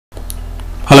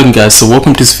Hello guys, so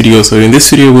welcome to this video. So in this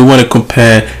video we want to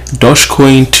compare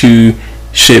Dogecoin to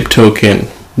SHIB token.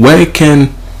 Where can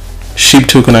SHIB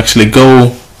token actually go?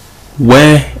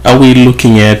 Where are we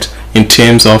looking at in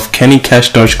terms of can he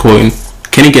cash Dogecoin?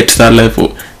 Can he get to that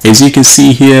level? As you can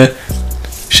see here,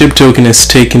 SHIB token has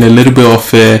taken a little bit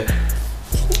of a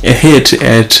hit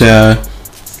at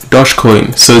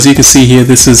Dogecoin. So as you can see here,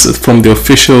 this is from the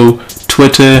official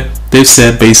Twitter. They've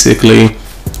said basically,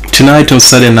 tonight on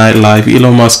Saturday Night Live,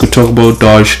 Elon Musk will talk about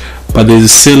Doge, but there's a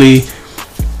silly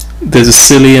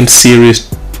and serious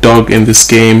dog in this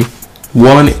game.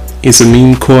 One is a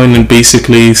meme coin and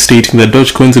basically stating that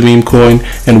Dogecoin is a meme coin,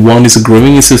 and one is a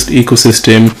growing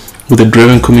ecosystem with a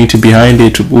driven community behind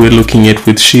it. We're looking at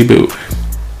with SHIBA.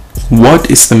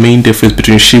 What is the main difference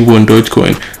between SHIBA and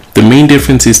Dogecoin? The main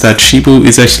difference is that SHIBA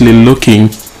is actually looking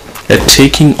at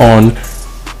taking on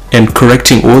and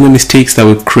correcting all the mistakes that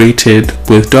were created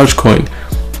with Dogecoin.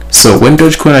 So when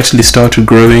Dogecoin actually started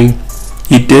growing,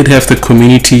 it did have the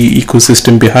community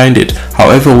ecosystem behind it.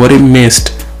 However, what it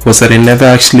missed was that it never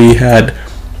actually had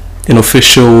an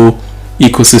official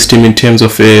ecosystem in terms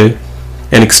of an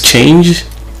exchange,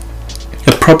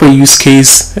 a proper use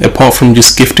case apart from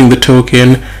just gifting the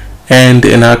token, and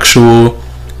an actual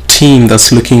team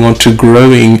that's looking on to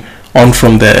growing on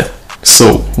from there.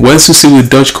 So whereas you see with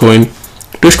Dogecoin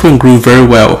grew very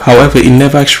well. However, it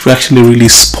never actually really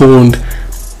spawned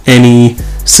any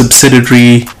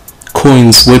subsidiary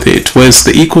coins with it. Whereas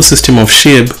the ecosystem of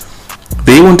SHIB,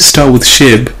 they want to start with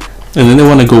SHIB, and then they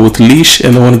want to go with Leash,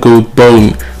 and they want to go with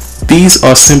Bone. These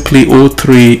are simply all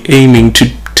three aiming to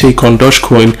take on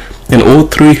Dogecoin, and all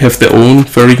three have their own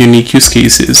very unique use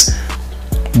cases.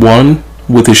 One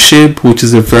with a SHIB, which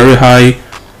is a very high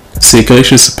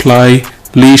circulation supply,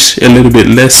 Leash a little bit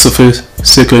less of a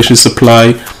circulation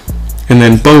supply, and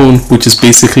then Bone, which is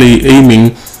basically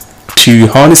aiming to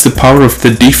harness the power of the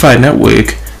DeFi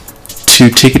network to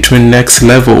take it to a next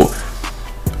level.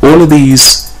 All of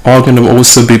these are going to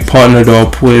also be partnered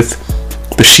up with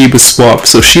the SHIBA swap.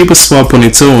 So SHIBA swap on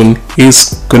its own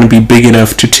is going to be big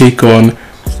enough to take on,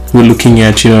 we're looking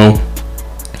at,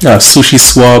 Sushi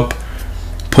swap,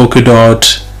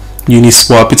 Polkadot,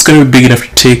 Uniswap. It's going to be big enough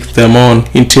to take them on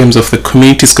in terms of the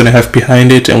community it's going to have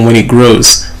behind it and when it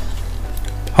grows.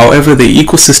 However, the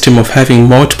ecosystem of having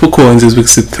multiple coins, as we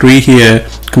see three here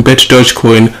compared to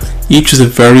Dogecoin, each is a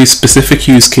very specific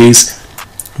use case,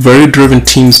 very driven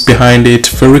teams behind it,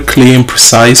 very clear and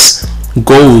precise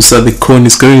goals that the coin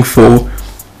is going for,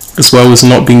 as well as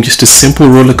not being just a simple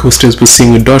roller coaster as we're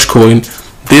seeing with Dogecoin.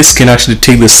 This can actually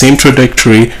take the same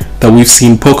trajectory that we've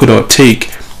seen Polkadot take.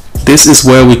 This is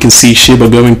where we can see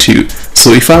SHIBA going to.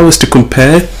 So if I was to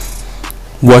compare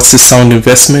what's the sound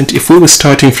investment, if we were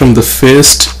starting from the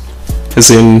first, as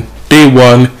in day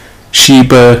one,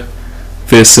 SHIBA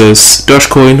versus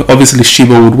Dogecoin, obviously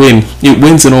SHIBA would win. It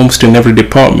wins in almost in every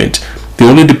department. The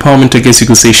only department I guess you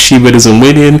could say SHIBA doesn't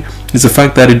win in is the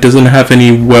fact that it doesn't have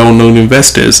any well-known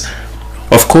investors.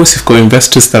 Of course, you've got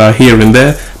investors that are here and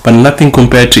there, but nothing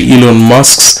compared to Elon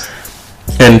Musk's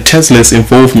and Tesla's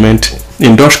involvement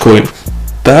in Dogecoin.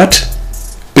 That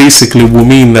basically will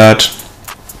mean that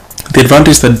the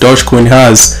advantage that Dogecoin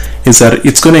has is that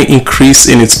it's going to increase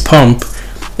in its pump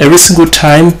every single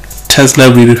time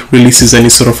Tesla releases any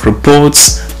sort of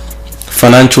reports,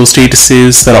 financial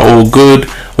statuses that are all good,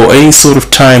 or any sort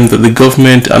of time that the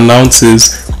government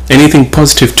announces anything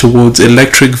positive towards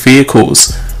electric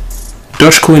vehicles.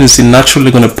 Dogecoin is naturally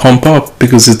going to pump up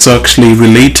because it's actually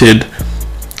related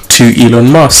to Elon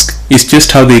Musk. It's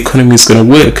just how the economy is going to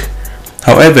work.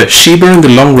 However, SHIBA in the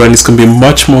long run is going to be a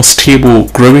much more stable,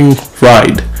 growing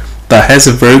ride that has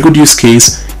a very good use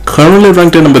case. Currently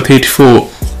ranked at number 34,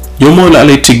 you're more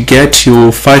likely to get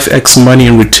your 5x money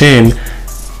in return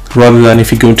rather than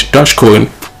if you go into Dogecoin.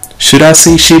 Should I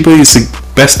say SHIBA is a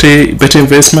better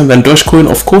investment than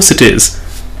Dogecoin? Of course it is.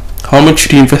 How much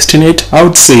should you invest in it? I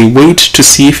would say wait to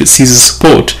see if it sees a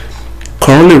support.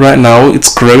 Currently right now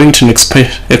it's growing to an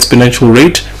exponential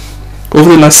rate. Over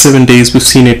the last 7 days we've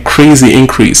seen a crazy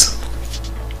increase.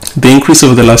 The increase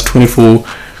over the last 24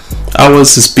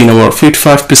 hours has been about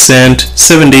 55%,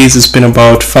 7 days has been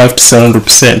about 5 to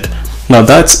 700%. Now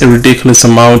that's a ridiculous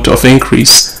amount of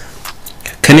increase.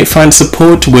 Can it find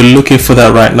support? We're looking for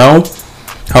that right now.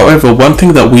 However, one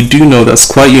thing that we do know that's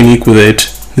quite unique with it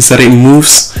is that it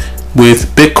moves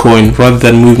with Bitcoin rather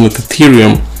than moving with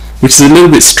Ethereum, which is a little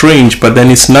bit strange, but then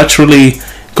it's naturally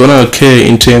gonna occur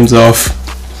in terms of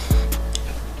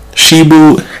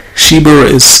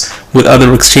SHIBA is with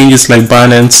other exchanges like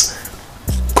Binance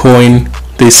Coin.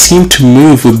 They seem to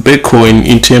move with Bitcoin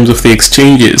in terms of the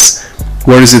exchanges,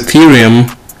 whereas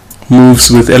Ethereum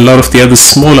moves with a lot of the other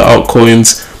smaller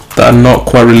altcoins that are not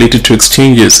quite related to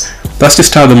exchanges. That's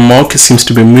just how the market seems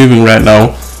to be moving right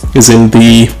now, is in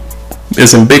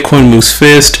Bitcoin moves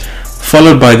first,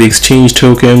 followed by the exchange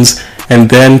tokens, and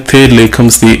then thirdly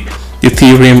comes the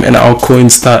Ethereum and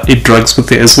altcoins that it drags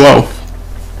with it as well.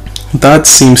 That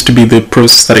seems to be the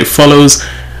process that it follows,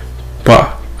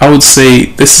 but I would say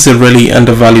this is a really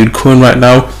undervalued coin right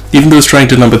now. Even though it's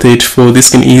ranked at number 34,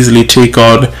 this can easily take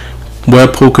on where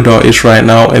Polkadot is right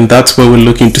now, and that's where we're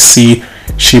looking to see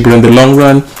SHIBA in the long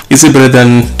run. Is it better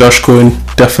than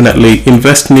Dogecoin? Definitely.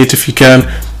 Invest in it if you can.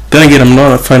 Then again, I'm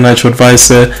not a financial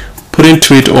advisor. Put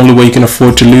into it only where you can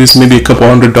afford to lose, maybe a couple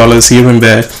 $100 here and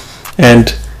there,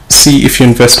 and see if your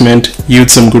investment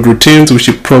yields some good returns, which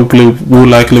it probably will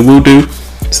likely will do.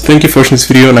 So thank you for watching this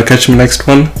video, and I'll catch you in the next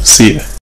one. See ya.